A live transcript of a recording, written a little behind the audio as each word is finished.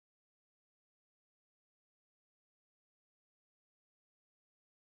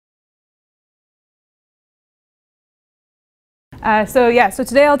So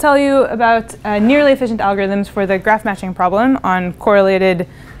today I'll tell you about nearly efficient algorithms for the graph matching problem on correlated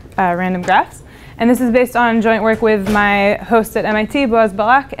random graphs. And this is based on joint work with my host at MIT, Boaz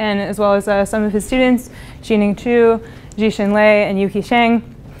Balak, and as well as some of his students, Xining Chu, Jixin Lei, and Yuki Sheng.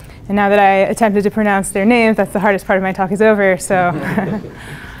 And now that I attempted to pronounce their names, that's the hardest part of my talk is over. So,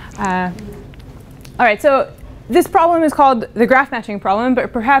 all right. So this problem is called the graph matching problem,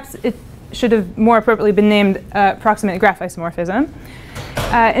 but perhaps it should have more appropriately been named approximate graph isomorphism.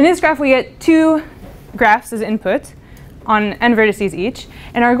 In this graph, we get two graphs as input on n vertices each.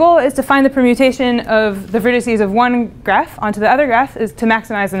 And our goal is to find the permutation of the vertices of one graph onto the other graph is to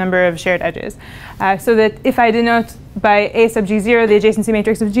maximize the number of shared edges. So that if I denote by A sub G0 the adjacency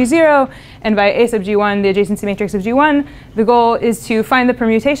matrix of G0, and by A sub G1 the adjacency matrix of G1, the goal is to find the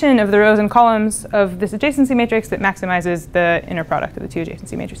permutation of the rows and columns of this adjacency matrix that maximizes the inner product of the two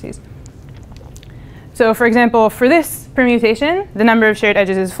adjacency matrices. So for example, for this permutation, the number of shared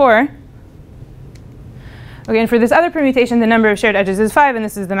edges is 4. Okay, and for this other permutation, the number of shared edges is 5, and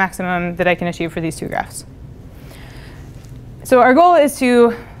this is the maximum that I can achieve for these two graphs. So our goal is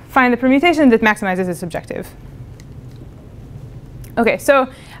to find the permutation that maximizes this objective. OK, so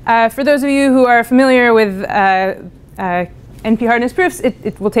for those of you who are familiar with NP hardness proofs,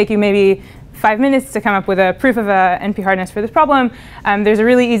 it will take you maybe 5 minutes to come up with a proof of NP hardness for this problem. There's a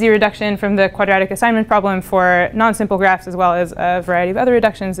really easy reduction from the quadratic assignment problem for non-simple graphs, as well as a variety of other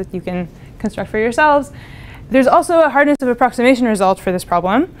reductions that you can construct for yourselves. There's also a hardness of approximation result for this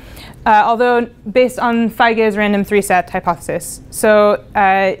problem, although based on Feige's random 3-set hypothesis. So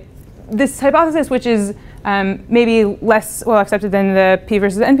this hypothesis, which is maybe less well accepted than the P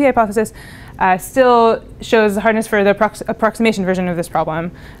versus NP hypothesis, still shows the hardness for the approximation version of this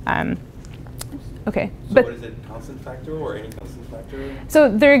problem. OK. So what is it, constant factor or any constant factor? So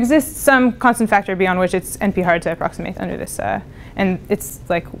there exists some constant factor beyond which it's NP hard to approximate under this. And it's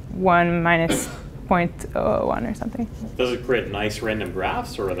like 1 minus 0.001 or something. Does it create nice random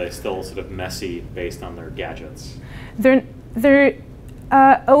graphs, or are they still sort of messy based on their gadgets? They're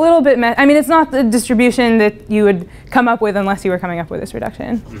a little bit I mean, it's not the distribution that you would come up with unless you were coming up with this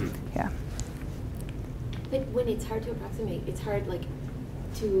reduction. Mm-hmm. Yeah. But when it's hard to approximate, it's hard like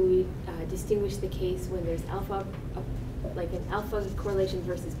to distinguish the case when there's alpha, like an alpha correlation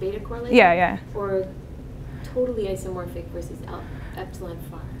versus beta correlation? Yeah, yeah. Or totally isomorphic versus epsilon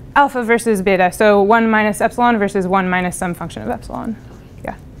phi? Alpha versus beta, so 1 minus epsilon versus 1 minus some function of epsilon. Okay.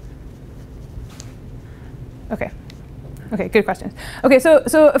 Yeah. OK. OK, good questions. OK, so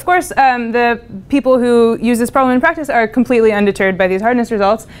of course, the people who use this problem in practice are completely undeterred by these hardness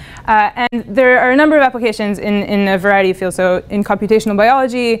results. And there are a number of applications in a variety of fields. So in computational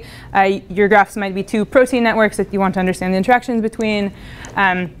biology, your graphs might be two protein networks that you want to understand the interactions between.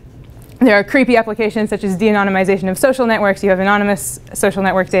 There are creepy applications such as de-anonymization of social networks. You have anonymous social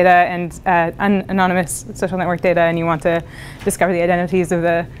network data and unanonymous social network data, and you want to discover the identities of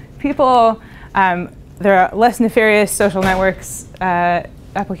the people. There are less nefarious social networks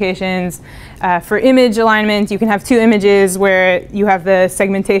applications. For image alignment, you can have two images where you have the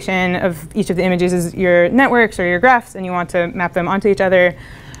segmentation of each of the images as your networks or your graphs, and you want to map them onto each other.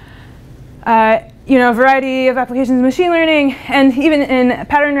 A variety of applications in machine learning, and even in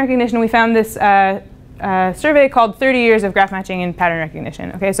pattern recognition, we found this survey called 30 Years of Graph Matching in Pattern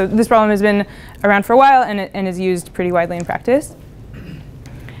Recognition. Okay, so this problem has been around for a while and is used pretty widely in practice.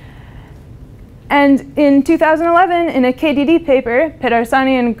 And in 2011, in a KDD paper,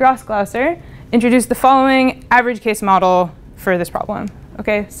 Pedarsani and Grossglauser introduced the following average case model for this problem.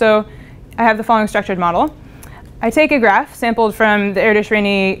 Okay, so I have the following structured model. I take a graph sampled from the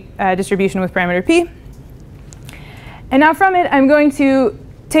Erdős-Rényi distribution with parameter p. And now from it, I'm going to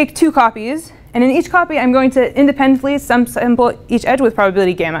take two copies. And in each copy, I'm going to independently sample each edge with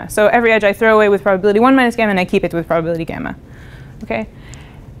probability gamma. So every edge I throw away with probability 1 minus gamma, and I keep it with probability gamma. Okay.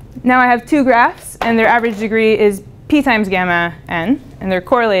 Now I have two graphs, and their average degree is p times gamma n. And they're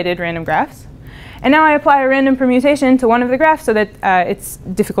correlated random graphs. And now I apply a random permutation to one of the graphs so that it's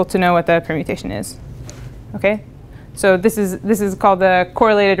difficult to know what the permutation is. Okay. So this is called the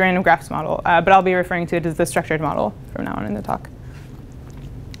correlated random graphs model, but I'll be referring to it as the structured model from now on in the talk.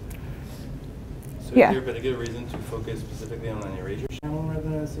 So is there a particular reason to focus specifically on an erasure channel rather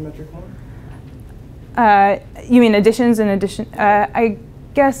than a symmetric one? You mean additions and addition? I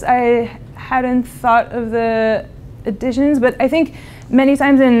guess I hadn't thought of the additions, but I think many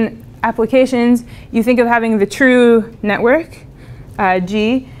times in applications, you think of having the true network,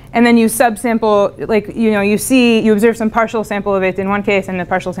 G, and then you subsample, like you observe some partial sample of it in one case and a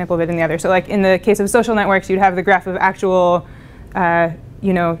partial sample of it in the other. So like in the case of social networks, you'd have the graph of actual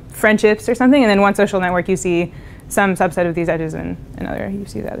friendships or something, and then one social network you see some subset of these edges in another. You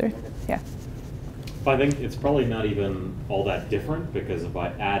see the other. Yeah. But I think it's probably not even all that different, because if I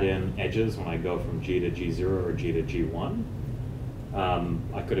add in edges when I go from G to G0 or G to G1,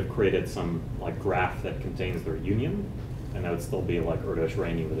 I could have created some like graph that contains their union, and that would still be like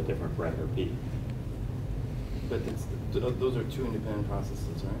Erdős-Rényi with a different parameter P. But those are two independent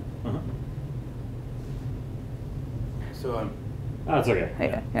processes, right? So that's okay.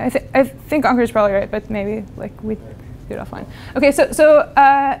 Yeah. I think Anker's probably right, but maybe like we do it offline. Okay, so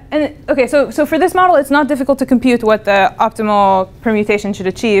for this model, it's not difficult to compute what the optimal permutation should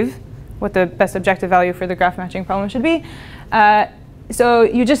achieve, what the best objective value for the graph matching problem should be. So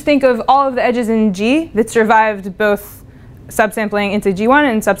you just think of all of the edges in G that survived both subsampling into G1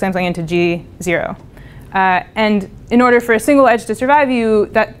 and subsampling into G0. And in order for a single edge to survive,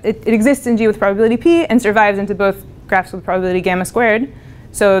 it exists in G with probability P and survives into both graphs with probability gamma squared.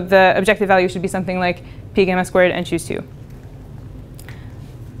 So the objective value should be something like P gamma squared and choose 2.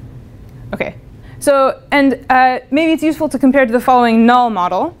 OK. So, and maybe it's useful to compare to the following null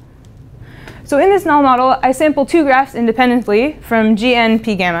model. So in this null model, I sample 2 graphs independently from Gn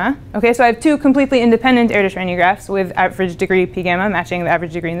P gamma. OK, so I have 2 completely independent Erdős-Rényi graphs with average degree P gamma matching the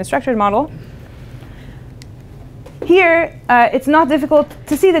average degree in the structured model. Here, it's not difficult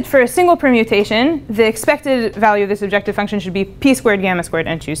to see that for a single permutation, the expected value of this objective function should be P squared gamma squared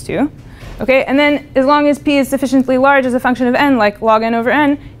and choose 2. Okay, and then as long as P is sufficiently large as a function of n, like log n over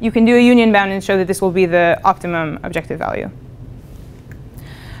n, you can do a union bound and show that this will be the optimum objective value.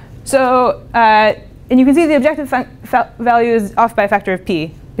 So, and you can see the objective value is off by a factor of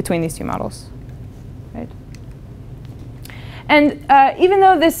P between these 2 models. Right? And even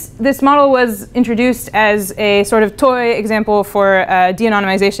though this model was introduced as a sort of toy example for a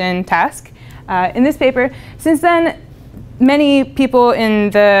de-anonymization task in this paper, since then, many people in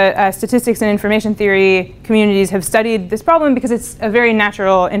the statistics and information theory communities have studied this problem because it's a very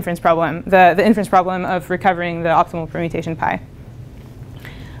natural inference problem, the inference problem of recovering the optimal permutation pi.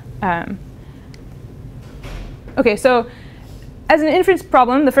 OK, so as an inference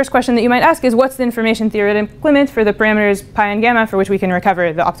problem, the first question that you might ask is, what's the information theoretic limit for the parameters pi and gamma for which we can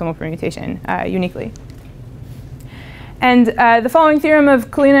recover the optimal permutation uniquely? And the following theorem of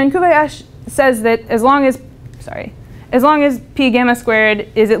Kolina and Kubayashi says that as long as P gamma squared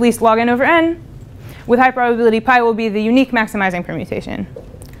is at least log n over n, with high probability pi will be the unique maximizing permutation.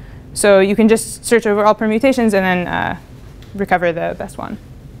 So you can just search over all permutations and then recover the best one.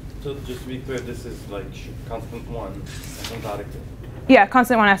 So just to be clear, this is like constant 1 asymptotically. Yeah,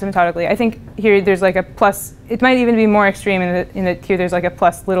 constant 1 asymptotically. I think here there's like a plus. It might even be more extreme in that here there's like a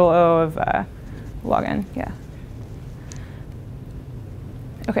plus little o of log n. Yeah.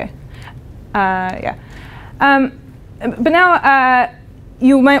 OK. Yeah. But now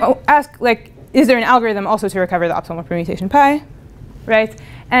you might ask, like, is there an algorithm also to recover the optimal permutation pi, right?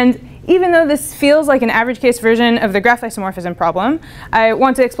 And even though this feels like an average case version of the graph isomorphism problem, I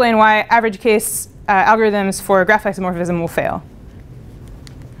want to explain why average case algorithms for graph isomorphism will fail.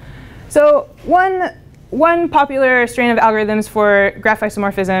 So one popular strain of algorithms for graph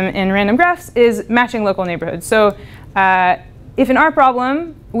isomorphism in random graphs is matching local neighborhoods. So if in our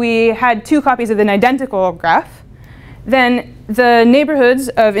problem we had 2 copies of an identical graph, then the neighborhoods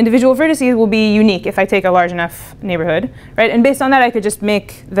of individual vertices will be unique if I take a large enough neighborhood, right? And based on that, I could just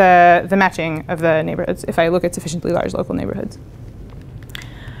make the matching of the neighborhoods if I look at sufficiently large local neighborhoods.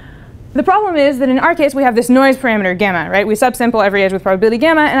 The problem is that in our case, we have this noise parameter gamma, right? We subsample every edge with probability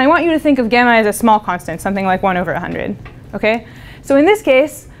gamma, and I want you to think of gamma as a small constant, something like 1 over 100, okay? So in this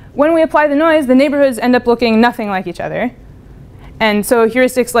case, when we apply the noise, the neighborhoods end up looking nothing like each other. And so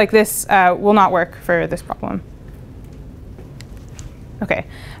heuristics like this will not work for this problem. OK.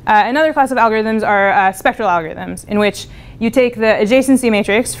 Another class of algorithms are spectral algorithms, in which you take the adjacency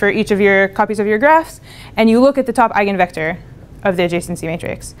matrix for each of your copies of your graphs, and you look at the top eigenvector of the adjacency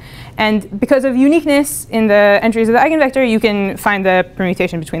matrix. And because of uniqueness in the entries of the eigenvector, you can find the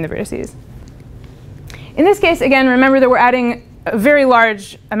permutation between the vertices. In this case, again, remember that we're adding a very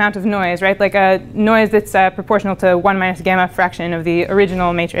large amount of noise, right? Like a noise that's proportional to 1 minus gamma fraction of the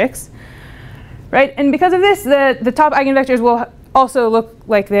original matrix, right? And because of this, the top eigenvectors will also look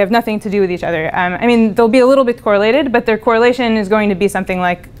like they have nothing to do with each other. I mean, they'll be a little bit correlated, but their correlation is going to be something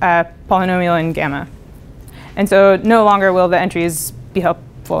like polynomial in gamma. And so no longer will the entries be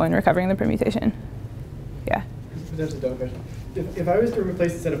helpful in recovering the permutation. Yeah? That's a dumb question. If I was to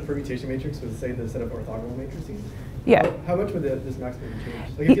replace the set of permutation matrix with, say, the set of orthogonal matrices, yeah. How much would this maximum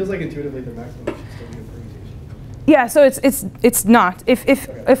change? Like, it feels like intuitively the maximum should still be a permutation. Yeah, so it's not.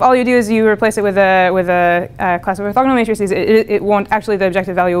 If all you do is you replace it with a class of orthogonal matrices, it won't actually. The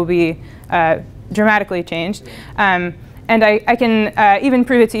objective value will be dramatically changed. And I can even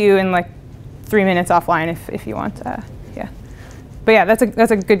prove it to you in like 3 minutes offline if you want. Yeah. But yeah,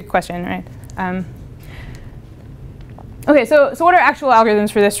 that's a good question, right? OK, so what are actual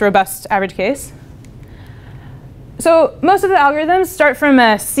algorithms for this robust average case? So most of the algorithms start from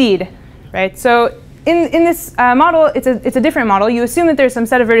a seed, right? So in this model, it's a different model. You assume that there's some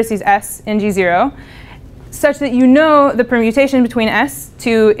set of vertices S in G0, such that you know the permutation between S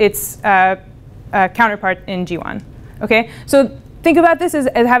to its counterpart in G1. OK, so think about this as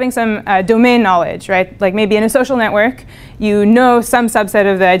having some domain knowledge, right? Like maybe in a social network, you know some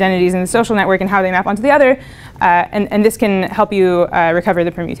subset of the identities in the social network and how they map onto the other. And this can help you recover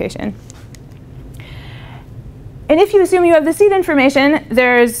the permutation. And if you assume you have the seed information,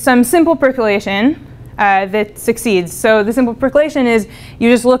 there's some simple percolation that succeeds. So the simple percolation is you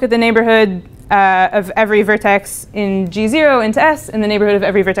just look at the neighborhood of every vertex in G0 into S and the neighborhood of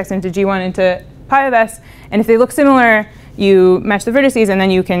every vertex into G1 into pi of S. And if they look similar, you match the vertices, and then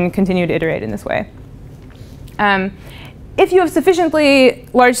you can continue to iterate in this way. If you have sufficiently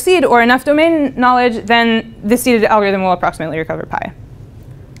large seed or enough domain knowledge, then this seeded algorithm will approximately recover pi.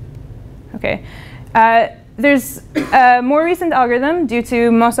 OK. There's a more recent algorithm due to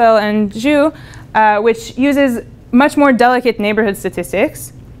Mosel and Zhu, which uses much more delicate neighborhood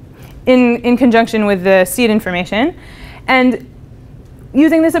statistics in conjunction with the seed information. And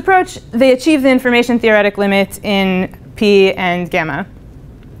using this approach, they achieve the information theoretic limit in P and gamma.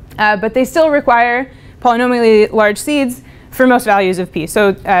 But they still require polynomially large seeds for most values of P.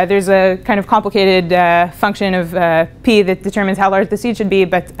 So there's a kind of complicated function of P that determines how large the seed should be.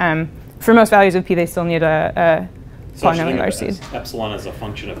 But for most values of P, they still need a polynomially large seed. Epsilon is a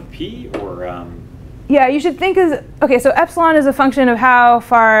function of P, or? Yeah, you should think as, OK, so epsilon is a function of how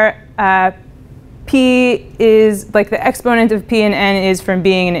far P is, like the exponent of P and N is from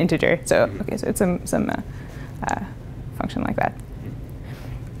being an integer. So OK, so it's some function like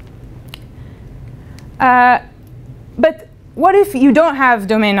that. But what if you don't have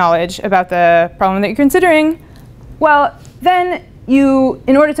domain knowledge about the problem that you're considering? Well, then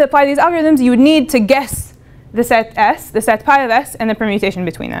in order to apply these algorithms, you would need to guess the set S, the set pi of S, and the permutation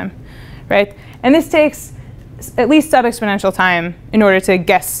between them, right? And this takes at least sub-exponential time in order to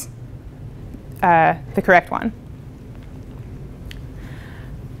guess the correct one.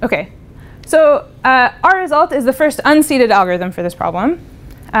 OK, so our result is the first unseeded algorithm for this problem.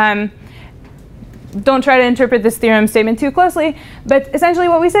 Don't try to interpret this theorem statement too closely. But essentially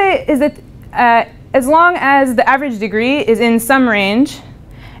what we say is that as long as the average degree is in some range,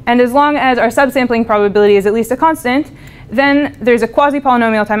 and as long as our subsampling probability is at least a constant, then there's a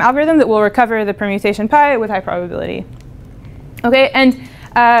quasi-polynomial time algorithm that will recover the permutation pi with high probability. OK, and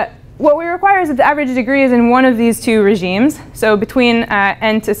what we require is that the average degree is in one of these two regimes. So between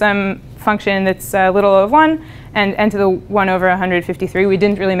n to some function that's little o of 1 and n to the 1 over 153. We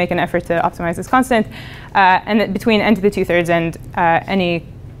didn't really make an effort to optimize this constant. And that between n to the 2/3 and any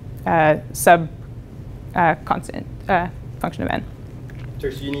constant function of n. So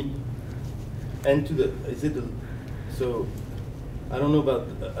you need n to the, is it the, so I don't know about,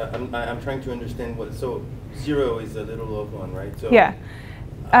 I'm trying to understand what, so 0 is a little of 1, right? So yeah.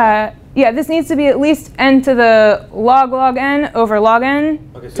 Yeah, this needs to be at least n to the log n over log n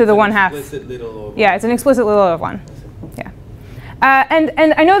to the 1/2. Yeah, it's an explicit little of 1. Yeah.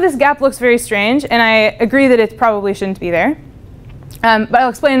 And I know this gap looks very strange, and I agree that it probably shouldn't be there. But I'll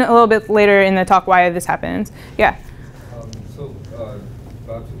explain a little bit later in the talk why this happens. Yeah. So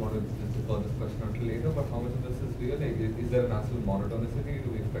perhaps you want to just defer this question until later, but how much of this is real? Like, is there an actual monotonicity?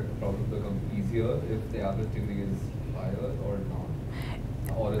 Do we expect the problem to become easier if the average degree is higher or not?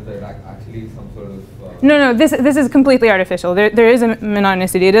 Or is there actually some sort of... No, this is completely artificial. There is a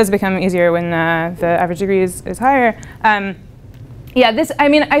monotonicity. It does become easier when the average degree is higher. Yeah,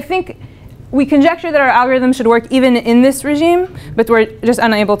 I think we conjecture that our algorithm should work even in this regime, but we're just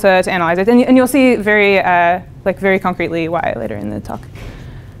unable to analyze it. And you'll see very concretely why later in the talk.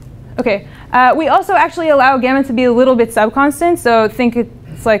 OK, we also actually allow gamma to be a little bit subconstant. So think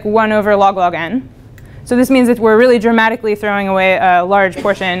it's like 1 over log n. So this means that we're really dramatically throwing away a large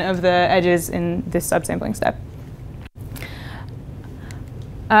portion of the edges in this subsampling step.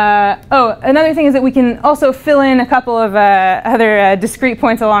 Another thing is that we can also fill in a couple of other discrete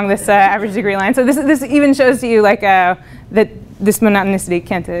points along this average degree line. So this even shows to you that this monotonicity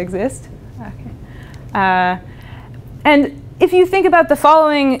can't exist. Okay. And if you think about the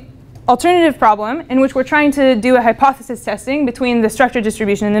following alternative problem in which we're trying to do a hypothesis testing between the structure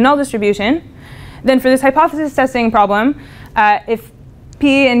distribution and the null distribution, then for this hypothesis testing problem, if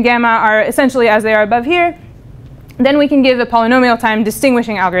P and gamma are essentially as they are above here, then we can give a polynomial time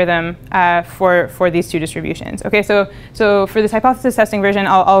distinguishing algorithm for these two distributions. Okay, so for this hypothesis testing version,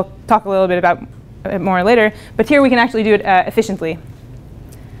 I'll talk a little bit about it more later, but here we can actually do it efficiently.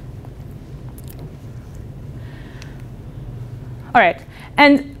 All right,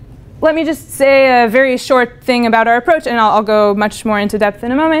 and let me just say a very short thing about our approach, and I'll go much more into depth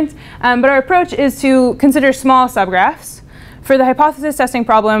in a moment. But our approach is to consider small subgraphs. For the hypothesis testing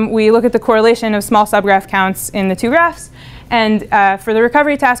problem, we look at the correlation of small subgraph counts in the two graphs. And for the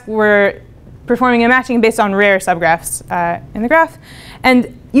recovery task, we're performing a matching based on rare subgraphs in the graph.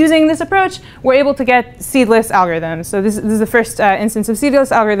 And using this approach, we're able to get seedless algorithms. So this is the first instance of seedless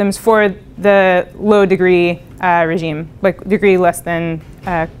algorithms for the low degree regime, like degree less than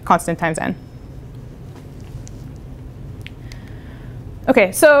constant times n.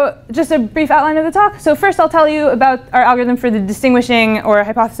 OK, so just a brief outline of the talk. So first, I'll tell you about our algorithm for the distinguishing or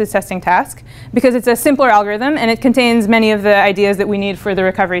hypothesis testing task, because it's a simpler algorithm, and it contains many of the ideas that we need for the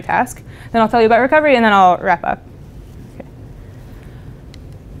recovery task. Then I'll tell you about recovery, and then I'll wrap up.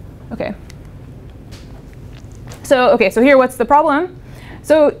 OK. So here, what's the problem?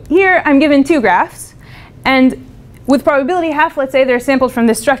 So here, I'm given two graphs. And with probability half, let's say they're sampled from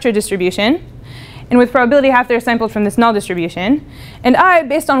this structure distribution. And with probability half, they're sampled from this null distribution. And I,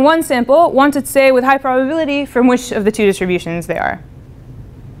 based on one sample, want to say with high probability from which of the two distributions they are.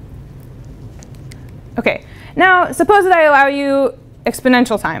 OK, now suppose that I allow you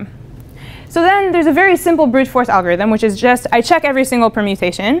exponential time. So then there's a very simple brute force algorithm, which is just I check every single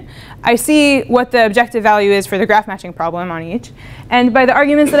permutation. I see what the objective value is for the graph matching problem on each. And by the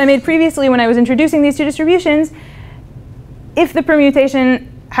arguments that I made previously when I was introducing these two distributions, if the permutation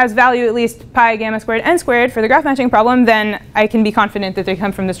has value at least pi gamma squared n squared for the graph matching problem, then I can be confident that they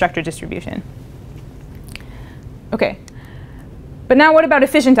come from the structure distribution. OK. But now what about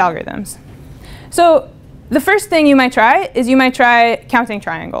efficient algorithms? So the first thing you might try is you might try counting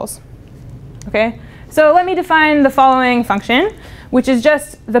triangles. OK? So let me define the following function, which is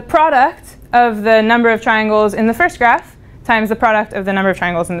just the product of the number of triangles in the first graph times the product of the number of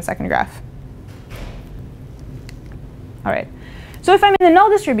triangles in the second graph. All right. So if I'm in the null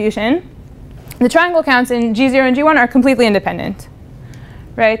distribution, the triangle counts in G0 and G1 are completely independent,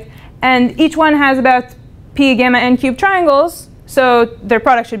 right? And each one has about p gamma n cubed triangles, so their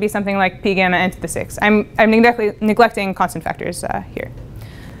product should be something like p gamma n to the 6. I'm neglecting constant factors here.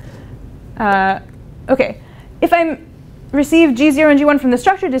 OK, if I receive G0 and G1 from the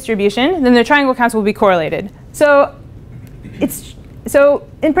structure distribution, then the triangle counts will be correlated. So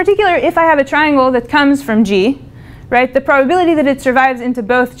in particular, if I have a triangle that comes from G, right, the probability that it survives into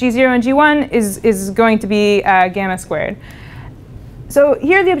both G0 and G1 is going to be gamma squared. So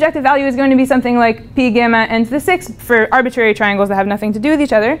here the objective value is going to be something like p gamma n to the 6 for arbitrary triangles that have nothing to do with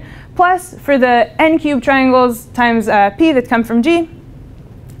each other, plus for the n cubed triangles times p that come from G,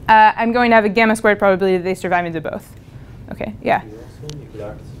 I'm going to have a gamma squared probability that they survive into both. OK, yeah? You also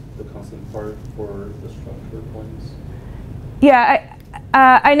neglect the constant part for the structure points? Yeah,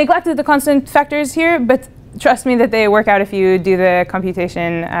 I neglected the constant factors here, but trust me that they work out if you do the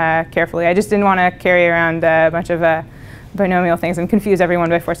computation carefully. I just didn't want to carry around a bunch of binomial things and confuse everyone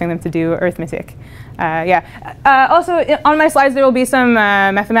by forcing them to do arithmetic. Also, on my slides, there will be some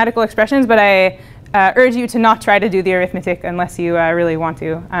mathematical expressions, but I urge you to not try to do the arithmetic unless you really want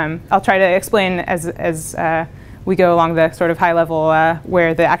to. I'll try to explain as we go along the sort of high level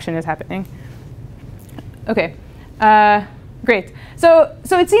where the action is happening. OK. Great. So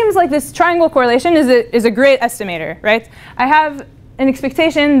it seems like this triangle correlation is a great estimator, right? I have an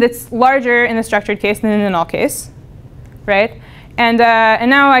expectation that's larger in the structured case than in the null case, right? And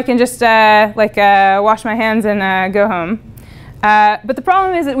now I can just wash my hands and go home. But the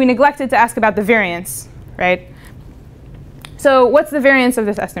problem is that we neglected to ask about the variance, right? So what's the variance of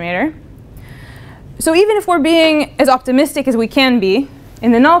this estimator? So even if we're being as optimistic as we can be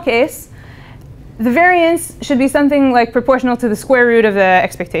in the null case, the variance should be something like proportional to the square root of the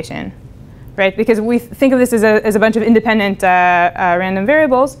expectation, right? Because we think of this as a bunch of independent random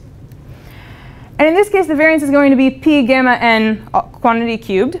variables. And in this case, the variance is going to be p gamma n quantity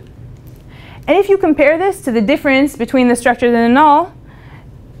cubed. And if you compare this to the difference between the structure and the null,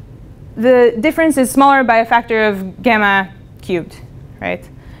 the difference is smaller by a factor of gamma cubed, right?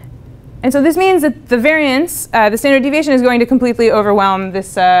 And so this means that the variance, the standard deviation, is going to completely overwhelm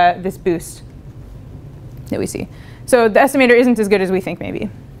this, this boost that we see. So the estimator isn't as good as we think, maybe.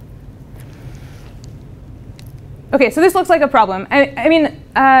 OK, so this looks like a problem. I mean,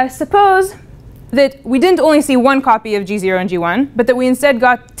 suppose that we didn't only see one copy of G0 and G1, but that we instead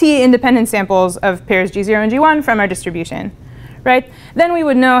got t independent samples of pairs G0 and G1 from our distribution, right? Then we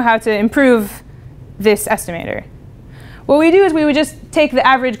would know how to improve this estimator. what we do is we would just take the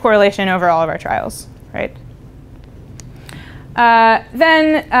average correlation over all of our trials, right?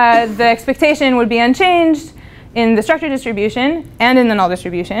 Then the expectation would be unchanged in the structure distribution and in the null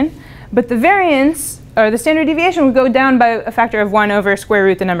distribution. But the variance, or the standard deviation, would go down by a factor of 1 over square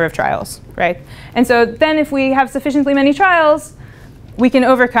root the number of trials, right? And so then if we have sufficiently many trials, we can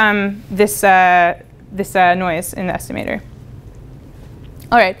overcome this, this noise in the estimator.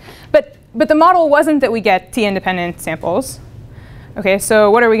 All right, but the model wasn't that we get t-independent samples. OK,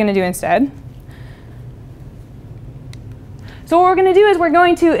 so what are we going to do instead? So what we're going to do is we're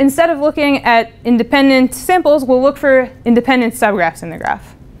going to, instead of looking at independent samples, we'll look for independent subgraphs in the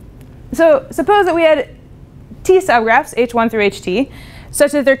graph. So suppose that we had t subgraphs, h1 through ht,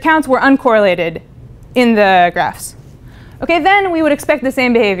 such that their counts were uncorrelated in the graphs. OK, then we would expect the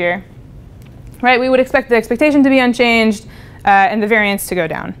same behavior, right? We would expect the expectation to be unchanged and the variance to go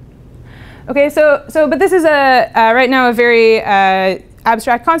down. OK, but this is right now a very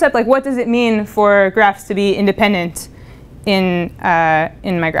abstract concept. Like, what does it mean for graphs to be independent in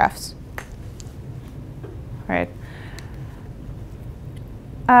my graphs? All right.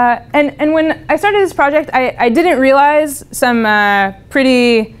 And when I started this project, I didn't realize some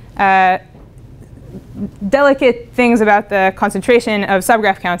pretty delicate things about the concentration of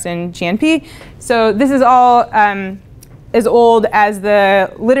subgraph counts in GNP. So this is all as old as the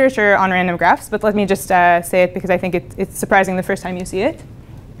literature on random graphs. But let me just say it because I think it's surprising the first time you see it.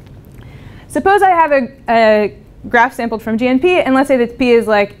 Suppose I have a graph sampled from GNP, and let's say that p is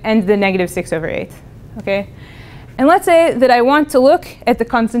like n to the negative 6 over 8. Okay? And let's say that I want to look at the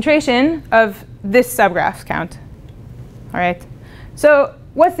concentration of this subgraph count. All right. So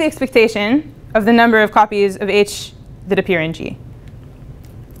what's the expectation of the number of copies of H that appear in G?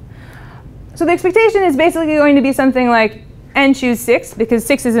 So the expectation is basically going to be something like n choose 6, because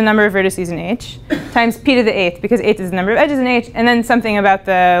 6 is the number of vertices in H, times p to the 8th, because 8 is the number of edges in H, and then something about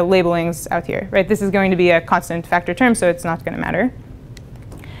the labelings out here. Right? This is going to be a constant factor term, so it's not going to matter.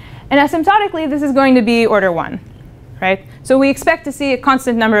 And asymptotically, this is going to be order 1. Right? So we expect to see a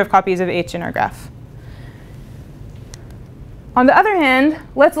constant number of copies of H in our graph. On the other hand,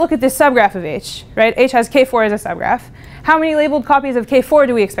 let's look at this subgraph of H. Right? H has K4 as a subgraph. How many labeled copies of K4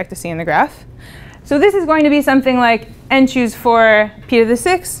 do we expect to see in the graph? So this is going to be something like n choose 4 p to the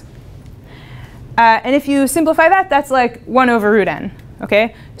 6. And if you simplify that, that's like 1 over root n.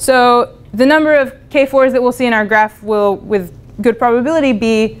 Okay? So the number of K4s that we'll see in our graph will, with good probability,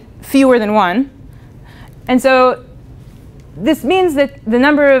 be fewer than 1. And so this means that the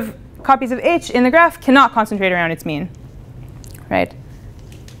number of copies of H in the graph cannot concentrate around its mean, right?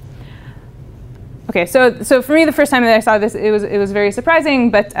 OK, so for me, the first time that I saw this, it was very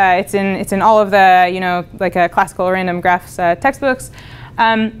surprising. But it's in all of the like classical random graphs textbooks.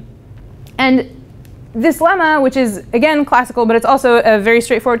 And this lemma, which is again classical, but it's also a very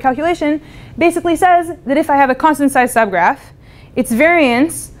straightforward calculation, basically says that if I have a constant size subgraph, its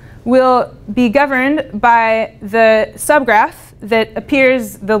variance will be governed by the subgraph that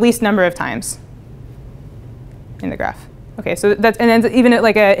appears the least number of times in the graph. OK, so that's, and then even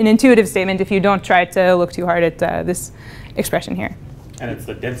like an intuitive statement if you don't try to look too hard at this expression here. And it's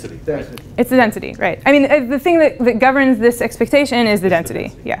the density, right? It's the density, right. I mean, the thing that governs this expectation is the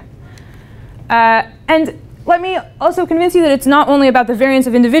density. Yeah. And let me also convince you that it's not only about the variance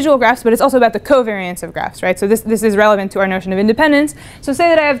of individual graphs, but it's also about the covariance of graphs, right? So this is relevant to our notion of independence. So say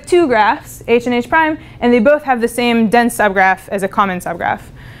that I have two graphs, H and H prime, and they both have the same dense subgraph as a common subgraph.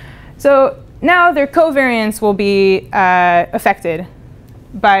 So now their covariance will be affected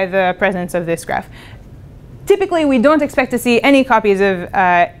by the presence of this graph. Typically, we don't expect to see any copies of,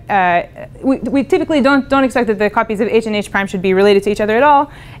 we typically don't expect that the copies of H and H prime should be related to each other at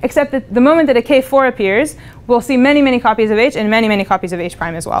all, except that the moment that a K4 appears, we'll see many, many copies of H and many, many copies of H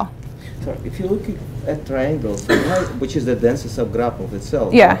prime as well. So if you look at triangles, which is the densest subgraph of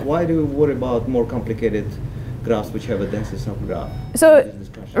itself, yeah. Why do we worry about more complicated graphs which have a densest subgraph? So,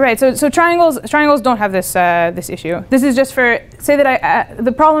 right. So triangles don't have this this issue. This is just for, say that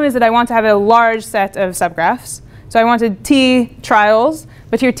the problem is that I want to have a large set of subgraphs. So I wanted T trials,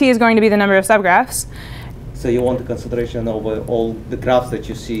 but here T is going to be the number of subgraphs. So you want the concentration over all the graphs that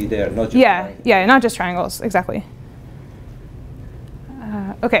you see there, not just triangles. Yeah, not just triangles, exactly.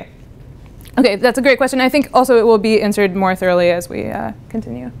 OK. OK, that's a great question. I think also it will be answered more thoroughly as we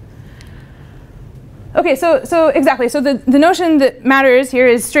continue. OK, so exactly. So the notion that matters here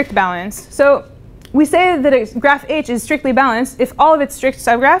is strict balance. So we say that a graph H is strictly balanced if all of its strict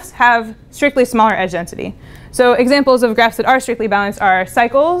subgraphs have strictly smaller edge density. So examples of graphs that are strictly balanced are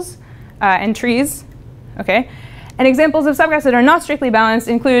cycles and trees. OK, And examples of subgraphs that are not strictly balanced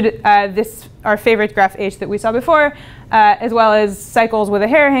include our favorite graph H that we saw before, as well as cycles with a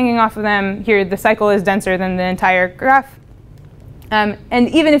hair hanging off of them. Here, the cycle is denser than the entire graph. And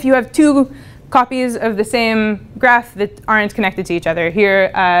even if you have two copies of the same graph that aren't connected to each other, here,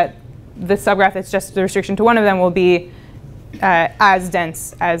 the subgraph that's just the restriction to one of them will be as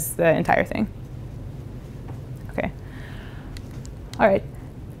dense as the entire thing. OK. All right.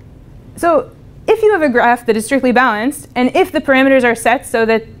 So if you have a graph that is strictly balanced, and if the parameters are set so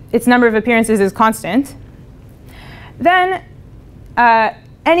that its number of appearances is constant, then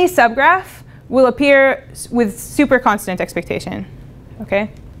any subgraph will appear with super constant expectation.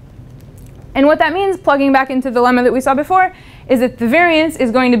 Okay? And what that means, plugging back into the lemma that we saw before, is that the variance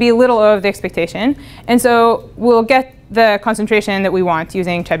is going to be little o of the expectation. And so we'll get the concentration that we want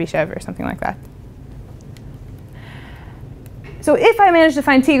using Chebyshev or something like that. So if I manage to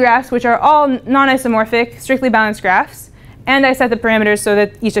find t-graphs, which are all non-isomorphic, strictly balanced graphs, and I set the parameters so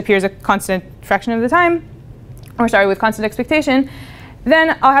that each appears a constant fraction of the time, or sorry, with constant expectation,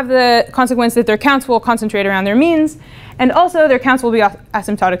 then I'll have the consequence that their counts will concentrate around their means, and also their counts will be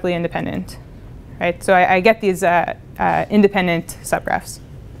asymptotically independent. Right? So I get these independent subgraphs.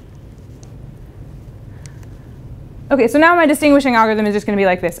 OK, so now my distinguishing algorithm is just going to be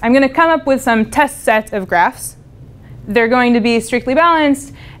like this. I'm going to come up with some test set of graphs. They're going to be strictly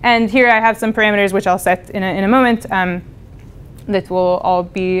balanced. And here I have some parameters which I'll set in a moment that will all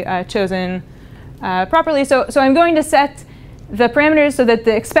be chosen properly. So I'm going to set the parameters so that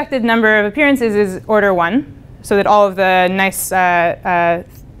the expected number of appearances is order 1, so that all of the nice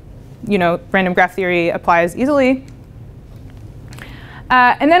random graph theory applies easily.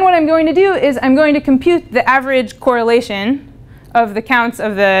 And then what I'm going to do is I'm going to compute the average correlation of the counts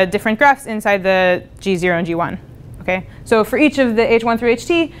of the different graphs inside the G0 and G1. Okay? So for each of the H1 through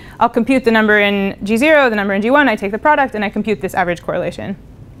HT, I'll compute the number in G0, the number in G1. I take the product, and I compute this average correlation.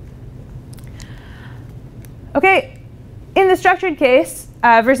 OK, in the structured case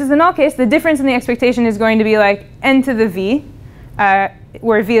versus the null case, the difference in the expectation is going to be like n to the v,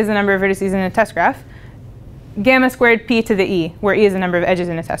 where v is the number of vertices in a test graph, gamma squared p to the e, where e is the number of edges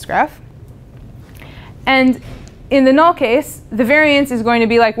in a test graph. And in the null case, the variance is going to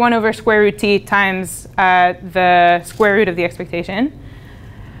be like 1 over square root t times the square root of the expectation.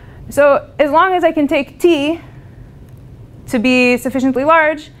 So as long as I can take t to be sufficiently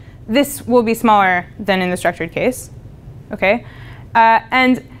large, this will be smaller than in the structured case. Okay?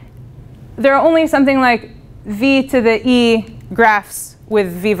 And there are only something like v to the e graphs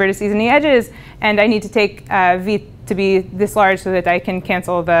with v vertices and e edges, and I need to take v to be this large so that I can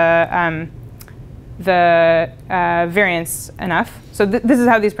cancel the variance enough. So this is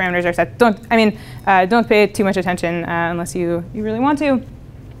how these parameters are set. Don't pay too much attention unless you really want to.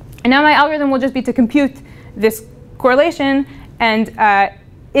 And now my algorithm will just be to compute this correlation, and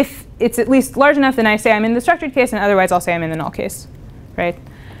if it's at least large enough, then I say I'm in the structured case, and otherwise I'll say I'm in the null case, right?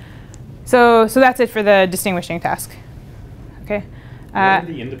 So that's it for the distinguishing task. Okay. What are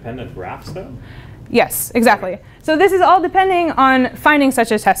the independent graphs, though? Yes, exactly. So this is all depending on finding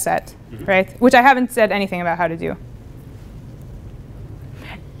such a test set, right? Which I haven't said anything about how to do.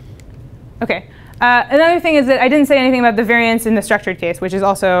 OK. Another thing is that I didn't say anything about the variance in the structured case, which is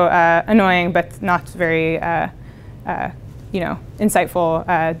also annoying, but not very insightful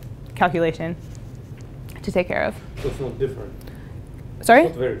calculation to take care of. So it's not different. Sorry?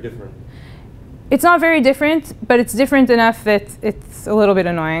 It's not very different. It's not very different, but it's different enough that it's a little bit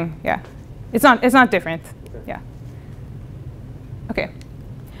annoying. Yeah. It's not different. Okay. Yeah. OK.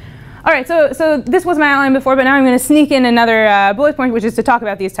 All right, so this was my outline before, but now I'm going to sneak in another bullet point, which is to talk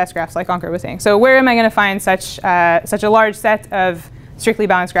about these test graphs, like Ankur was saying. So where am I going to find such a large set of strictly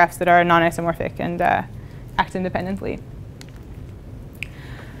balanced graphs that are non-isomorphic and act independently?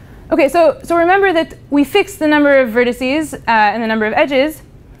 OK, so remember that we fixed the number of vertices and the number of edges,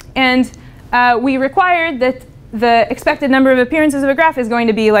 and we required that the expected number of appearances of a graph is going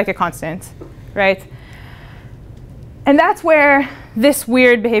to be like a constant, right? And that's where this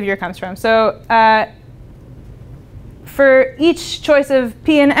weird behavior comes from. So for each choice of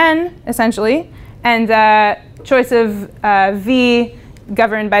p and n, essentially, and choice of v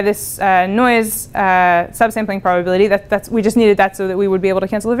governed by this noise subsampling probability, we just needed that so that we would be able to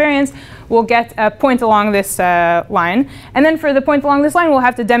cancel the variance, we'll get a point along this line. And then for the point along this line, we'll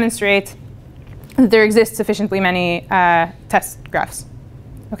have to demonstrate that there exist sufficiently many test graphs.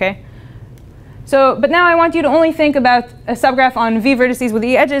 Okay? So, but now I want you to only think about a subgraph on v vertices with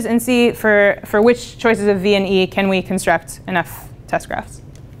e edges and see for which choices of v and e can we construct enough test graphs.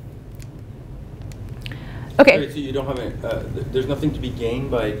 OK. So you don't have there's nothing to be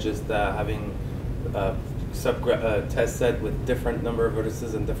gained by just having test set with different number of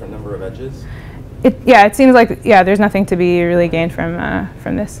vertices and different number of edges? Yeah, it seems like there's nothing to be really gained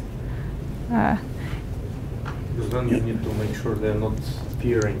from this. Because then you need to make sure they're not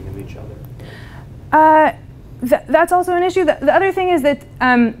peering in each other. That's also an issue. The other thing is that,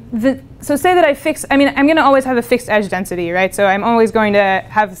 so say that I'm going to always have a fixed edge density, right? So I'm always going to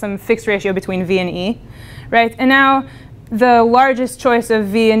have some fixed ratio between V and E, right? And now the largest choice of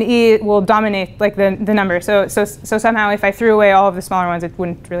V and E will dominate like the number. So somehow if I threw away all of the smaller ones, it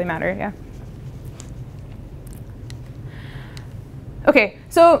wouldn't really matter, yeah. Okay,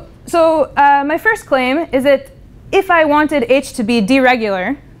 so my first claim is that if I wanted H to be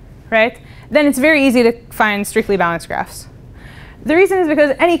deregular, right, then it's very easy to find strictly balanced graphs. The reason is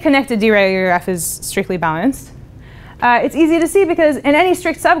because any connected deregular graph is strictly balanced. It's easy to see because in any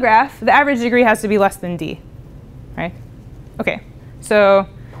strict subgraph, the average degree has to be less than D, right? Okay, so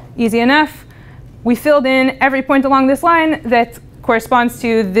easy enough. We filled in every point along this line that corresponds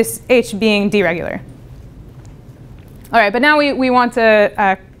to this H being deregular. All right, but now we want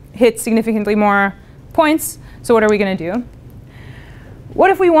to hit significantly more points. So what are we going to do? What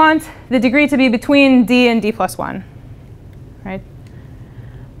if we want the degree to be between D and D plus 1, right?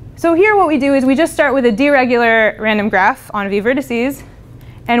 So here what we do is we just start with a deregular random graph on V vertices,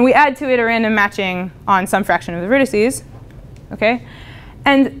 and we add to it a random matching on some fraction of the vertices, okay?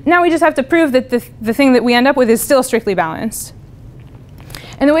 And now we just have to prove that the thing that we end up with is still strictly balanced.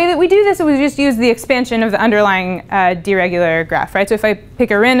 And the way that we do this is we just use the expansion of the underlying deregular graph, right? So if I pick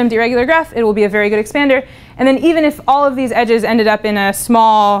a random deregular graph, it will be a very good expander. And then even if all of these edges ended up in a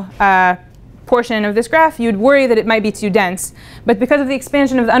small portion of this graph, you'd worry that it might be too dense. But because of the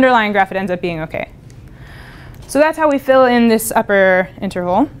expansion of the underlying graph, it ends up being OK. So that's how we fill in this upper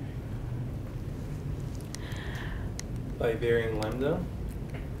interval. By varying lambda?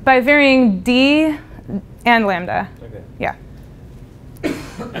 By varying D and lambda. Okay. Yeah.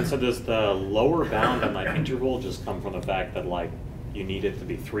 And so does the lower bound on that interval just come from the fact that like you need it to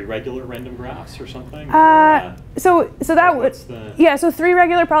be 3 regular random graphs or something? So that would, yeah, so 3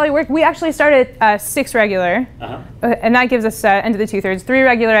 regular probably work. We actually started 6 regular, and that gives us n to the 2/3. 3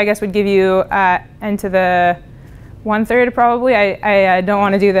 regular, I guess, would give you n to the 1/3 probably. I don't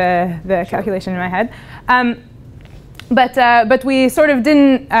want to do the calculation in my head. But we sort of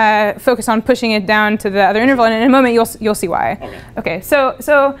didn't focus on pushing it down to the other interval, and in a moment you'll see why. Okay. So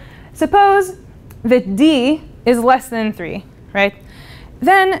suppose that D is less than 3, right?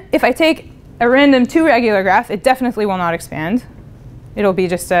 Then if I take a random 2 regular graph, it definitely will not expand. It'll be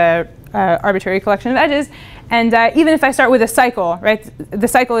just a arbitrary collection of edges. And even if I start with a cycle, right? The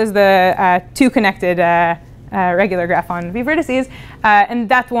cycle is the 2 connected regular graph on V vertices, and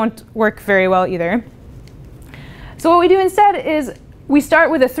that won't work very well either. So what we do instead is we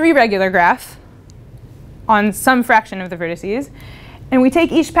start with a 3 regular graph on some fraction of the vertices, and we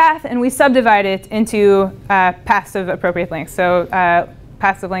take each path and we subdivide it into paths of appropriate length. So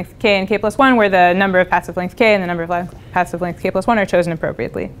paths of length k and k plus 1, where the number of paths of length k and the number of paths of length k plus 1 are chosen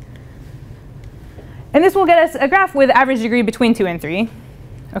appropriately. And this will get us a graph with average degree between 2 and 3.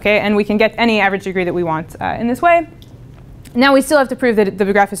 Okay, and we can get any average degree that we want in this way. Now we still have to prove that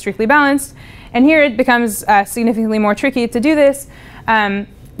the graph is strictly balanced. And here it becomes significantly more tricky to do this.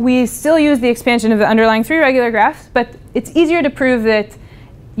 We still use the expansion of the underlying 3 regular graphs, but it's easier to prove that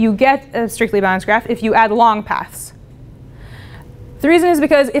you get a strictly balanced graph if you add long paths. The reason is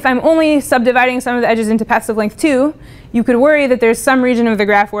because if I'm only subdividing some of the edges into paths of length 2, you could worry that there's some region of the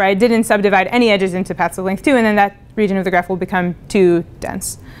graph where I didn't subdivide any edges into paths of length 2, and then that region of the graph will become too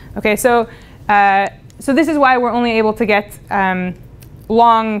dense. Okay, so this is why we're only able to get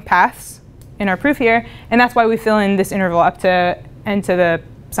long paths in our proof here, and that's why we fill in this interval up to n to the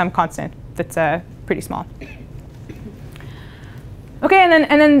some constant that's pretty small. Okay,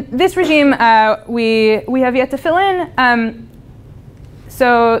 and then this regime we have yet to fill in.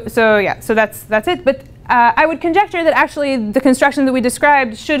 So that's it. But I would conjecture that actually the construction that we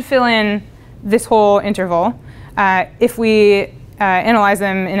described should fill in this whole interval if we analyze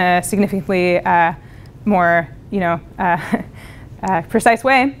them in a significantly more precise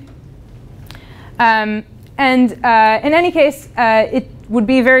way. And in any case, it would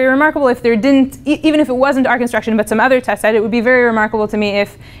be very remarkable if there didn't, even if it wasn't our construction but some other test set, it would be very remarkable to me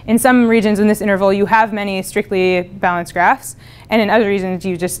if in some regions in this interval you have many strictly balanced graphs, and in other regions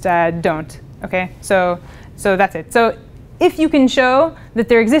you just don't. Okay, so that's it. So if you can show that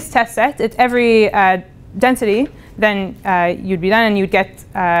there exists test set at every density, then you'd be done and you'd get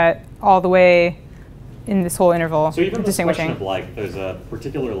all the way in this whole interval so even distinguishing. So even the question of like, there's a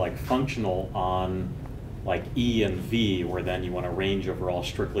particular like functional on like E and V, where then you want to range over all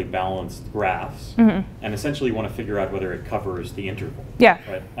strictly balanced graphs, and essentially you want to figure out whether it covers the interval. Yeah.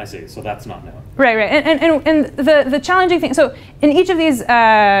 Right. I see. So that's not known. Right. And the challenging thing. So in each of these,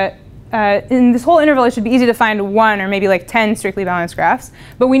 in this whole interval, it should be easy to find 1 or maybe like 10 strictly balanced graphs.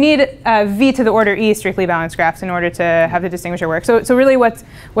 But we need V to the order E strictly balanced graphs in order to have the distinguisher work. So really,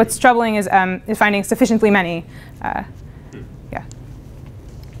 what's troubling is finding sufficiently many. Yeah.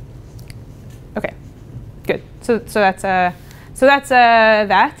 Okay. Good. So that's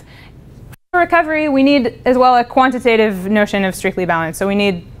that. For recovery, we need as well a quantitative notion of strictly balanced. So we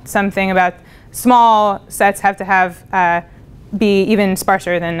need something about small sets have to have be even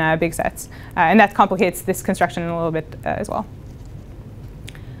sparser than big sets, and that complicates this construction a little bit as well.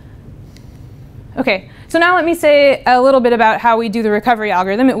 Okay. So now let me say a little bit about how we do the recovery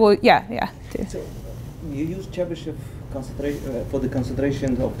algorithm. It will So you use Chebyshev for the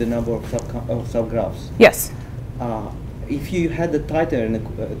consideration of the number of subgraphs. Yes. If you had a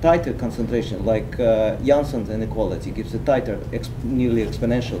tighter concentration, like Janssen's inequality gives a tighter, nearly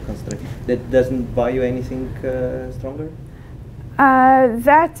exponential concentration, that doesn't buy you anything stronger?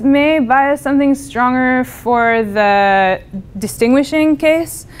 That may buy us something stronger for the distinguishing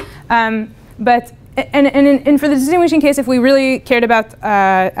case, but for the distinguishing case, if we really cared about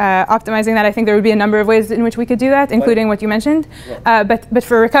optimizing that, I think there would be a number of ways in which we could do that, including what you mentioned. But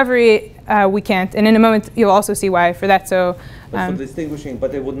for recovery, we can't. And in a moment, you'll also see why for that. So, but for distinguishing,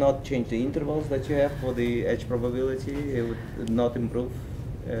 but it would not change the intervals that you have for the edge probability. It would not improve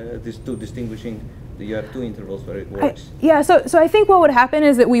these two distinguishing. You have two intervals where it works. So I think what would happen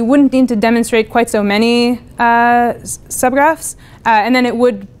is that we wouldn't need to demonstrate quite so many subgraphs, and then it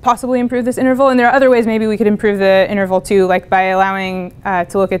would possibly improve this interval. And there are other ways maybe we could improve the interval too, like by allowing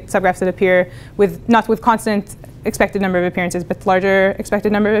to look at subgraphs that appear not with constant expected number of appearances, but larger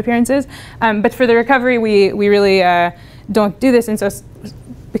expected number of appearances. But for the recovery, we really don't do this, and so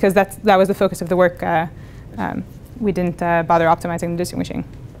because that was the focus of the work, we didn't bother optimizing the distinguishing.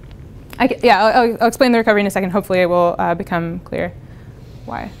 I'll explain the recovery in a second. Hopefully it will become clear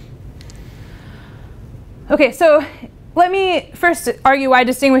why. Okay, so let me first argue why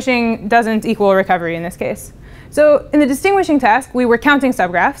distinguishing doesn't equal recovery in this case. So in the distinguishing task, we were counting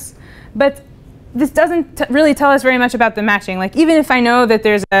subgraphs, but this doesn't really tell us very much about the matching. Like even if I know that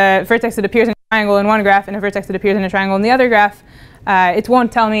there's a vertex that appears in a triangle in one graph and a vertex that appears in a triangle in the other graph, it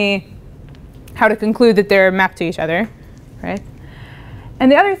won't tell me how to conclude that they're mapped to each other, right?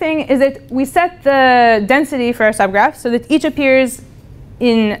 And the other thing is that we set the density for our subgraphs so that each appears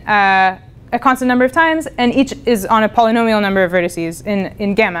in a constant number of times, and each is on a polynomial number of vertices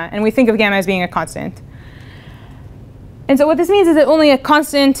in gamma. And we think of gamma as being a constant. And so what this means is that only a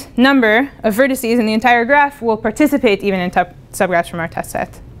constant number of vertices in the entire graph will participate even in subgraphs from our test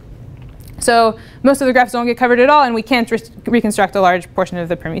set. So most of the graphs don't get covered at all, and we can't reconstruct a large portion of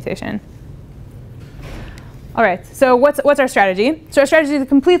the permutation. All right, so what's our strategy? So our strategy is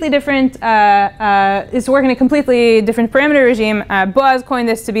completely different, is to work in a completely different parameter regime. Boaz coined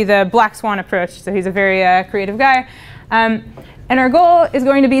this to be the black swan approach, so he's a very creative guy. And our goal is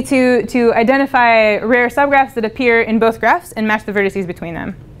going to be to identify rare subgraphs that appear in both graphs and match the vertices between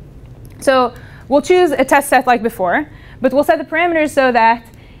them. So we'll choose a test set like before, but we'll set the parameters so that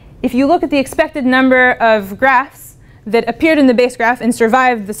if you look at the expected number of graphs that appeared in the base graph and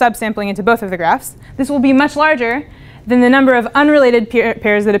survived the subsampling into both of the graphs, this will be much larger than the number of unrelated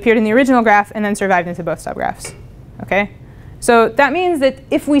pairs that appeared in the original graph and then survived into both subgraphs. Okay? So that means that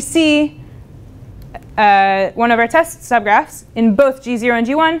if we see one of our test subgraphs in both G0 and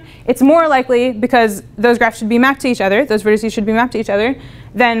G1, it's more likely because those graphs should be mapped to each other, those vertices should be mapped to each other,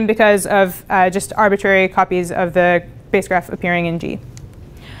 than because of just arbitrary copies of the base graph appearing in G.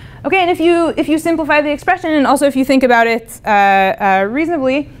 Okay, and if you simplify the expression, and also if you think about it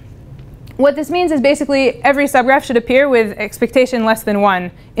reasonably, what this means is basically every subgraph should appear with expectation less than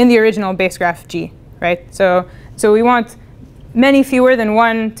 1 in the original base graph G, right? So we want many fewer than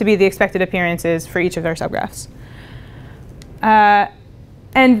 1 to be the expected appearances for each of our subgraphs.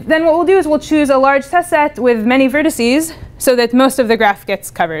 And then what we'll do is we'll choose a large test set with many vertices so that most of the graph gets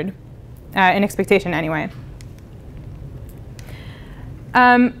covered in expectation anyway.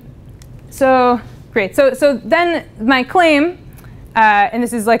 So great. So then my claim, and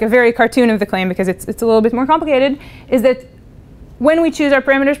this is like a very cartoon of the claim because it's a little bit more complicated, is that when we choose our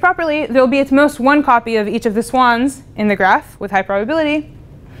parameters properly, there will be at most one copy of each of the swans in the graph with high probability,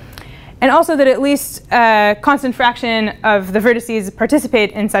 and also that at least a constant fraction of the vertices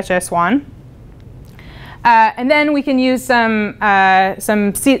participate in such a swan. And then we can use some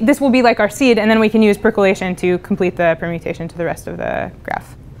seed. This will be like our seed, and then we can use percolation to complete the permutation to the rest of the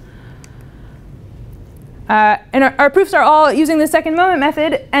graph. And our proofs are all using the second moment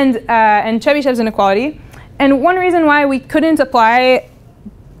method and Chebyshev's inequality. And one reason why we couldn't apply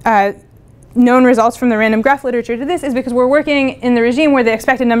known results from the random graph literature to this is because we're working in the regime where the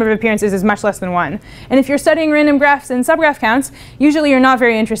expected number of appearances is much less than 1. And if you're studying random graphs and subgraph counts, usually you're not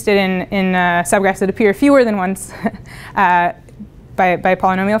very interested in subgraphs that appear fewer than once by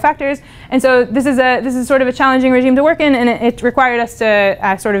polynomial factors. And so this is sort of a challenging regime to work in, and it required us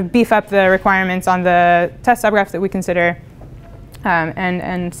to sort of beef up the requirements on the test subgraphs that we consider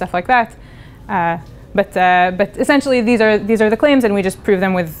and stuff like that. But essentially these are the claims, and we just prove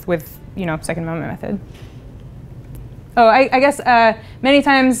them with second moment method. Oh, I guess many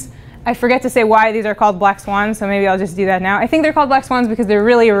times I forget to say why these are called black swans, so maybe I'll just do that now. I think they're called black swans because they're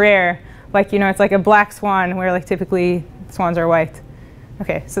really rare. Like, it's like a black swan where like typically swans are white.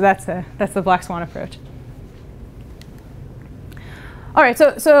 Okay, so that's the black swan approach. All right,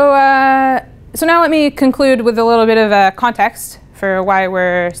 so now let me conclude with a little bit of context for why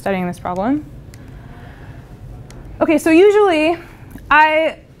we're studying this problem. Okay, so usually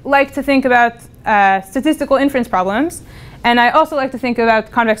I like to think about statistical inference problems, and I also like to think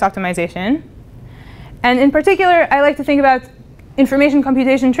about convex optimization. And in particular, I like to think about information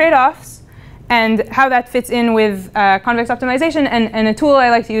computation trade-offs and how that fits in with convex optimization. And a tool I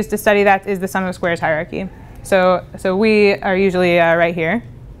like to use to study that is the sum of squares hierarchy. So we are usually right here.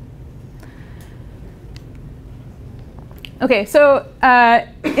 OK, so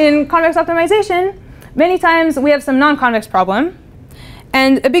in convex optimization, many times we have some non-convex problem.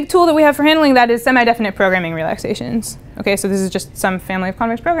 And a big tool that we have for handling that is semi-definite programming relaxations. OK, so this is just some family of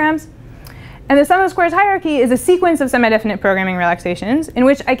convex programs. And the sum of squares hierarchy is a sequence of semi-definite programming relaxations in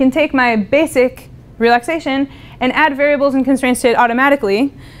which I can take my basic relaxation and add variables and constraints to it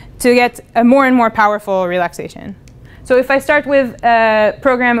automatically to get a more and more powerful relaxation. So if I start with a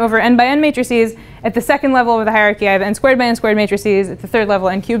program over n by n matrices, at the second level of the hierarchy, I have n squared by n squared matrices. At the third level,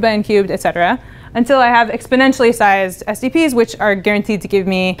 n cubed by n cubed, et cetera, until I have exponentially sized SDPs, which are guaranteed to give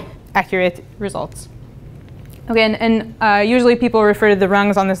me accurate results. Okay, and usually people refer to the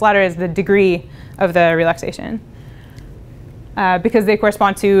rungs on this ladder as the degree of the relaxation because they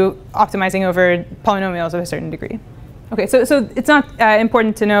correspond to optimizing over polynomials of a certain degree. Okay, so it's not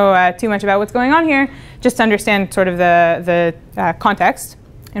important to know too much about what's going on here, just to understand sort of the context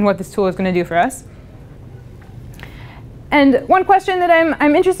and what this tool is going to do for us. And one question that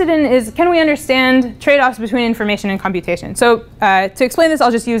I'm interested in is, can we understand trade-offs between information and computation? So to explain this,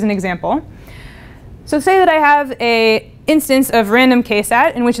 I'll just use an example. So say that I have an instance of random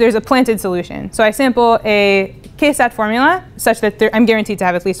ksat in which there's a planted solution. So I sample a ksat formula such that I'm guaranteed to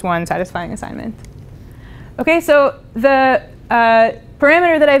have at least one satisfying assignment. OK, so the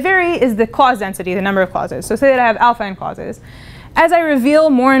parameter that I vary is the clause density, the number of clauses. So say that I have alpha n clauses. As I reveal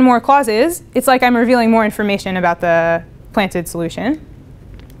more and more clauses, it's like I'm revealing more information about the planted solution.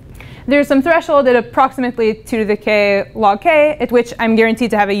 There's some threshold at approximately 2 to the k log k at which I'm guaranteed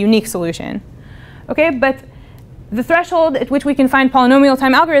to have a unique solution. Okay, but the threshold at which we can find polynomial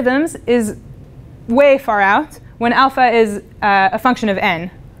time algorithms is way far out when alpha is a function of n,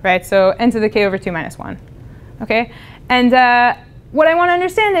 right? So n to the k over 2 minus 1. Okay, and what I want to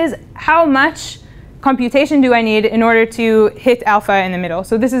understand is how much computation do I need in order to hit alpha in the middle?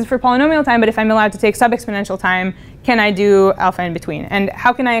 So this is for polynomial time, but if I'm allowed to take sub-exponential time, can I do alpha in between? And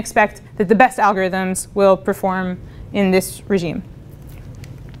how can I expect that the best algorithms will perform in this regime?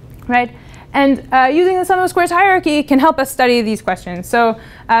 Right? And using the sum of squares hierarchy can help us study these questions. So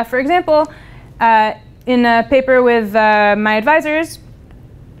for example, in a paper with my advisors,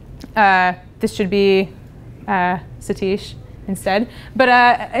 this should be Satish instead. But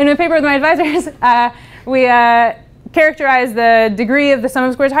in a paper with my advisors, we characterize the degree of the sum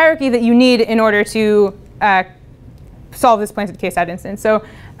of squares hierarchy that you need in order to solve this planted ksat instance. So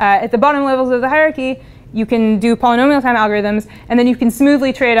at the bottom levels of the hierarchy, you can do polynomial time algorithms, and then you can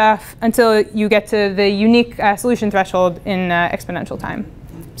smoothly trade off until you get to the unique solution threshold in exponential time.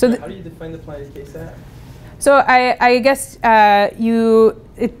 So how do you define the planted ksat? So I guess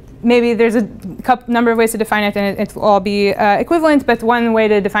maybe there's a number of ways to define it, and it will all be equivalent. But one way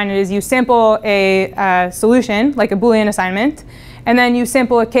to define it is you sample a solution, like a Boolean assignment, and then you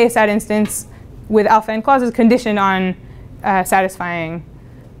sample a ksat instance with alpha n clauses conditioned on satisfying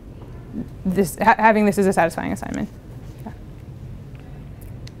this, having this as a satisfying assignment. Yeah.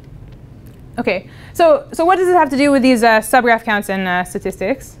 OK, so what does it have to do with these subgraph counts and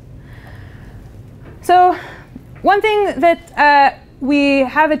statistics? So one thing that we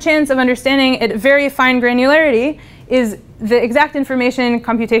have a chance of understanding at very fine granularity is the exact information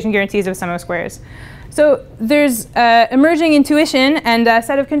computation guarantees of sum of squares. So there's emerging intuition and a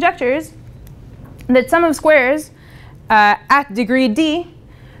set of conjectures that sum of squares at degree d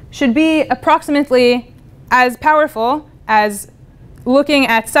should be approximately as powerful as looking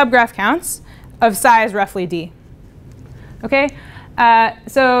at subgraph counts of size roughly d. Okay,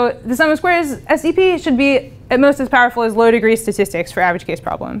 so the sum of squares SDP should be at most as powerful as low degree statistics for average case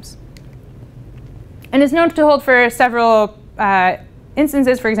problems. And it's known to hold for several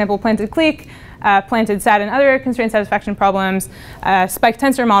instances, for example, planted clique, planted SAT and other constraint satisfaction problems, spike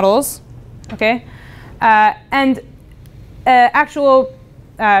tensor models, okay? And actual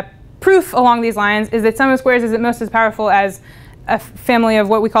proof along these lines is that sum of squares is at most as powerful as a family of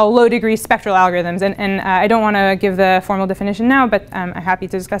what we call low-degree spectral algorithms. And I don't want to give the formal definition now, but I'm happy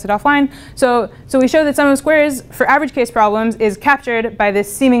to discuss it offline. So we show that sum of squares for average case problems is captured by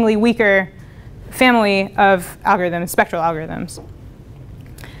this seemingly weaker family of algorithms, spectral algorithms.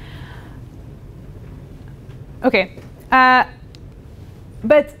 OK,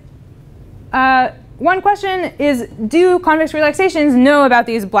 but one question is, do convex relaxations know about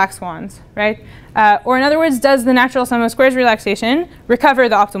these black swans, right? Or in other words, does the natural sum of squares relaxation recover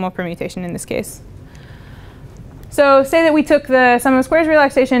the optimal permutation in this case? So say that we took the sum of squares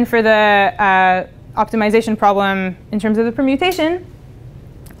relaxation for the optimization problem in terms of the permutation.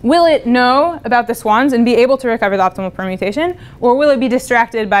 Will it know about the swans and be able to recover the optimal permutation? Or will it be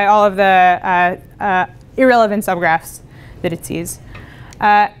distracted by all of the irrelevant subgraphs that it sees?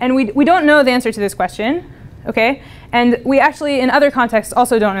 And we don't know the answer to this question, okay? And we actually, in other contexts,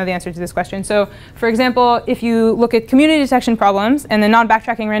 also don't know the answer to this question. So for example, if you look at community detection problems and the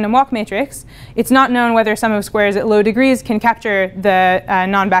non-backtracking random walk matrix, it's not known whether sum of squares at low degrees can capture the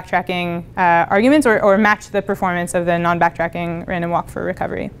non-backtracking arguments or match the performance of the non-backtracking random walk for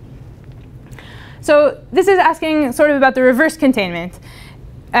recovery. So this is asking sort of about the reverse containment.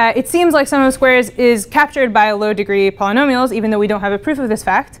 It seems like sum of squares is captured by low-degree polynomials, even though we don't have a proof of this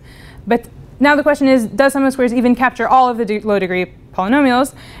fact. But now the question is, does sum of squares even capture all of the low-degree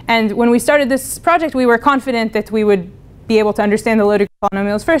polynomials? And when we started this project, we were confident that we would be able to understand the low-degree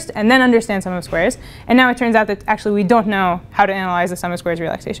polynomials first and then understand sum of squares. And now it turns out that actually we don't know how to analyze the sum of squares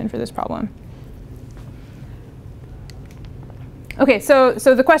relaxation for this problem. OK, so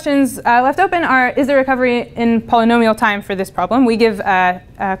the questions left open are, is there recovery in polynomial time for this problem? We give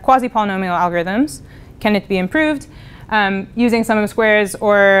quasi-polynomial algorithms. Can it be improved using sum of squares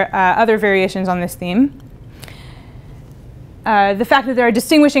or other variations on this theme? The fact that there are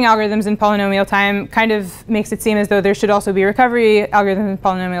distinguishing algorithms in polynomial time kind of makes it seem as though there should also be recovery algorithms in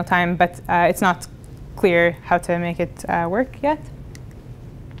polynomial time, but it's not clear how to make it work yet.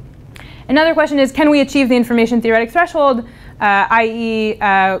 Another question is, can we achieve the information theoretic threshold, i.e.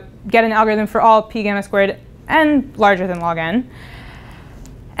 get an algorithm for all p gamma squared n larger than log n?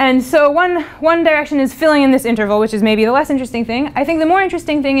 And so one direction is filling in this interval, which is maybe the less interesting thing. I think the more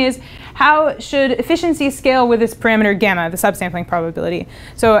interesting thing is, how should efficiency scale with this parameter gamma, the subsampling probability?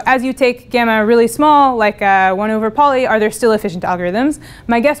 So as you take gamma really small, like 1 over poly, are there still efficient algorithms?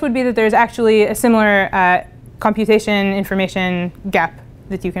 My guess would be that there's actually a similar computation information gap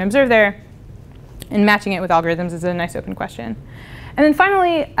that you can observe there. And matching it with algorithms is a nice open question. And then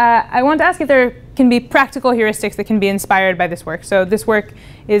finally, I want to ask if there can be practical heuristics that can be inspired by this work. So this work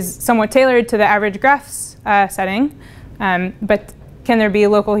is somewhat tailored to the average graphs setting. But can there be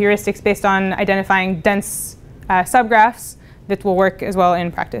local heuristics based on identifying dense subgraphs that will work as well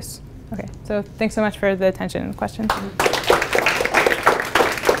in practice? OK, so thanks so much for the attention and questions.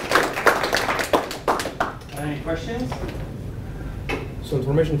 Any questions? So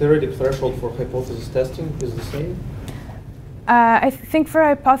information theoretic threshold for hypothesis testing is the same? I think for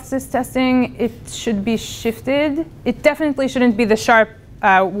hypothesis testing, it should be shifted. It definitely shouldn't be the sharp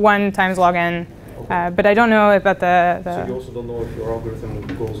 1 times log n. Okay. But I don't know about the... So you also don't know if your algorithm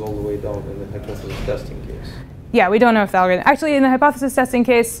goes all the way down in the hypothesis testing case? Yeah, we don't know if the algorithm... Actually, in the hypothesis testing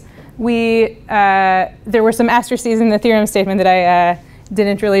case, there were some asterisks in the theorem statement that I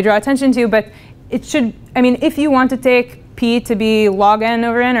didn't really draw attention to. But it should... I mean, if you want to take p to be log n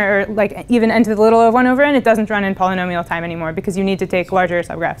over n, or like even n to the little of 1 over n, it doesn't run in polynomial time anymore, because you need to take larger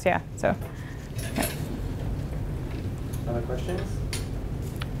subgraphs. Yeah. So. Yeah. Other questions?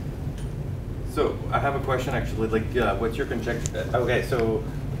 So I have a question actually. Like, what's your conjecture? OK, so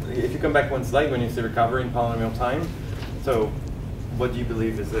if you come back one slide when you say recovery in polynomial time, so what do you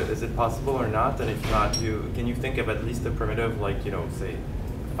believe? Is it possible or not? And if not, can you think of at least a primitive, like say,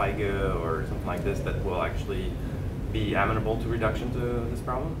 Feige or something like this that will actually be amenable to reduction to this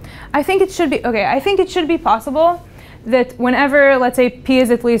problem? I think it should be OK. I think it should be possible that whenever, let's say, p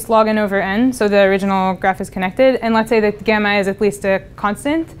is at least log n over n, so the original graph is connected, and let's say that gamma is at least a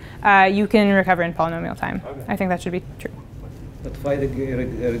constant, you can recover in polynomial time. Okay. I think that should be true. But phi degree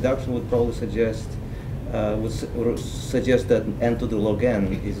reduction would probably suggest that n to the log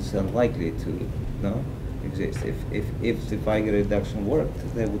n is unlikely to exist. If the phi degree reduction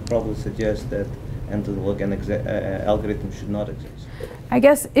worked, they would probably suggest that n to the log n algorithm should not exist. I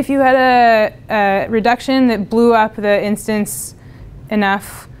guess if you had a reduction that blew up the instance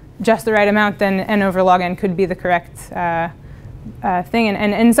enough, just the right amount, then n over log n could be the correct thing.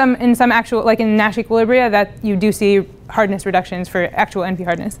 And in some actual, like in Nash equilibria, that you do see hardness reductions for actual NP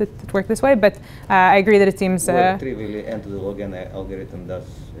hardness that work this way. But I agree that it seems trivially n to the log n algorithm does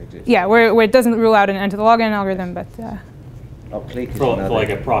exist. Yeah, where it doesn't rule out an n to the log n algorithm, but click for like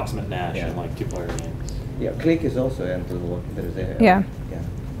approximate Nash and like two-player games. Yeah, click is also n to the log. There is a yeah.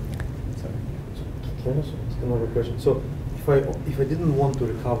 Sorry. Can I ask another question? So if I didn't want to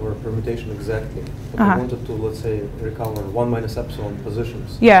recover permutation exactly, but I wanted to, let's say, recover 1 minus epsilon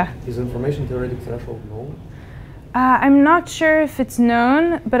positions, is information theoretic threshold known? I'm not sure if it's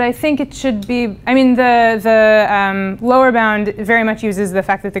known, but I think it should be. I mean, the lower bound very much uses the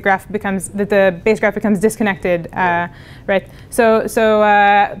fact that the base graph becomes disconnected, right? So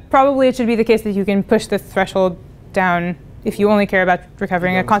probably it should be the case that you can push the threshold down if you only care about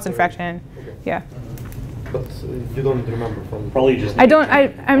recovering a constant fraction. Okay. Yeah. But you don't remember from probably just.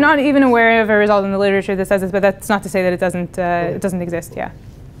 I'm not even aware of a result in the literature that says this, but that's not to say that it doesn't exist. Yeah.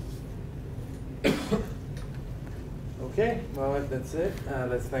 Okay, well, that's it.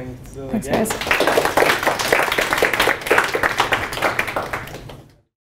 Let's thank Tselil Thanks, again. guys.